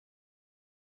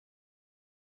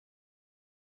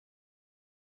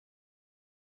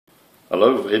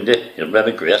Hallo vrienden, hier ben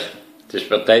ik weer. Het is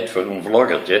weer tijd voor een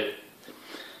vloggertje.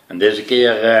 En deze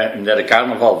keer, omdat de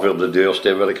carnaval voor de deur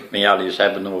staat, wil ik het met jullie eens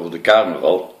hebben over de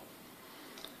carnaval.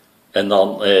 En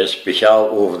dan speciaal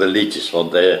over de liedjes,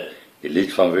 want die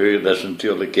lied van vroeger, dat is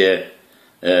natuurlijk,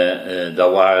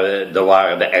 dat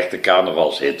waren de echte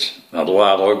carnavalshits. Maar er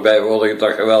waren er ook bij waar ik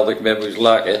toch geweldig mee moest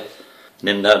lachen.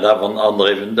 Neem dat van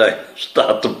André van Duin,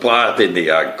 staat een paard in de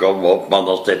gang. Kom op man,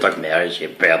 er zit toch nergens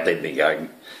geen paard in de gang.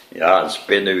 Ja, een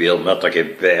spinnenwiel met toch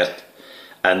geen paard.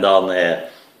 En dan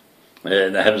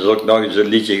hebben ze ook nog eens een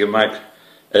liedje gemaakt.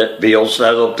 Bij ons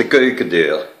staat op de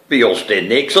keukendeur. Bij ons staat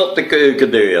niks op de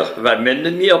keukendeur. Wij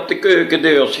moeten niet op de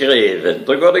keukendeur schrijven.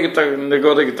 Daar ga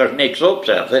ik toch niks op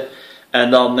zetten.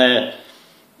 En dan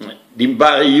die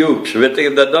Barry Hughes, weet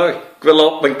je dat nog? Ik wil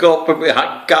op mijn kop een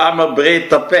kamerbreed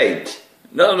tapijt.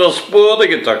 Nou, dat spoorde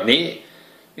je toch niet?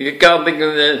 Je kan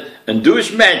een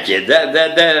douchemetje,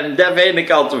 dat vind ik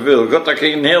al te veel. God, dat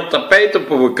ging een heel tapijt op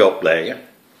mijn kop leggen.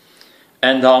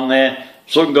 En dan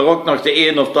zong er ook nog de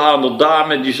een of de andere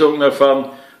dame, die zong nog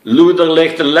van... Loeder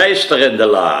ligt een lijster in de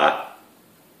la.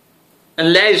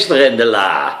 Een lijster in de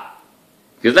la.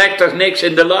 Je zegt toch niks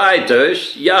in de la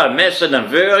thuis? Ja, messen en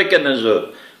vorken en zo.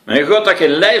 Maar je gaat toch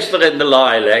geen lijster in de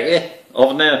la leggen?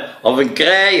 Of een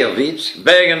krij of iets?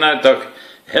 Ben je nou toch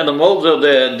helemaal door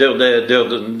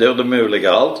de meulen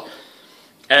gehaald?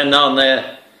 En dan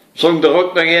zong er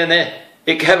ook nog een...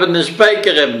 Ik heb een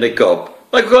spijker in de kop.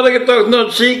 Dan ga je toch naar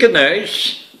het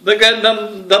ziekenhuis?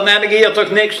 Dan heb ik hier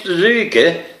toch niks te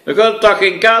zoeken. Dan ga je toch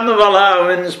geen carnaval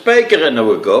houden met een spijker in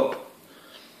de kop.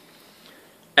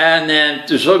 En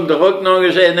toen zong er ook nog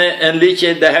eens een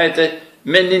liedje dat heette...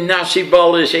 Met die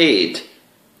nasiballen eet.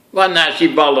 Wat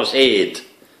nasiballen eet?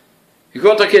 Je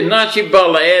gaat toch geen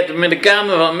nasiballen eten met de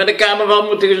carnaval? Met de carnaval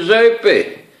moet je zuipen. Je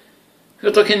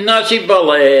gaat toch geen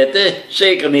nasiballen eten?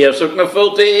 Zeker niet als ze ook nog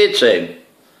veel te eten zijn.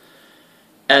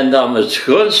 En dan het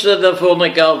schoonste, dat vond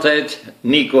ik altijd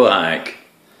Nico Haak.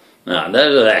 Nou,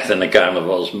 dat is echt een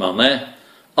carnavalsman, hè.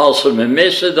 Als ze me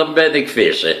missen, dan ben ik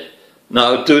vissen.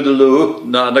 Nou, toedeloe,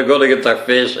 nou, dan ga ik toch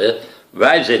vissen.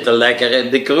 Wij zitten lekker in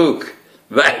de kroeg.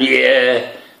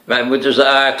 Wij moeten ze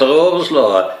achterover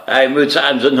slaan. Hij moet ze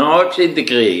aan zijn haak zien te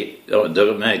krijgen. Oh,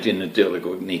 daarom heet hij natuurlijk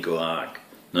ook Nico Haak.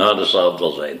 Nou, dat zal het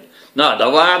wel zijn. Nou,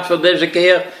 dat was het voor deze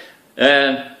keer.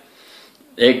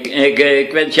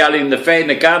 Ik wens jullie een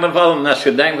fijne carnaval. En als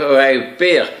je denkt, oh hey,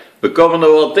 Peer, we komen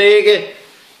er wel tegen.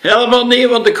 Helemaal niet,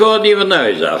 want ik ga niet van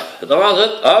huis af. Dat was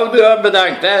het. Houdoe en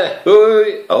bedankt, hè.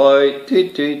 Hoi, hoi,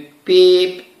 tuut, tuut,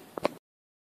 piep.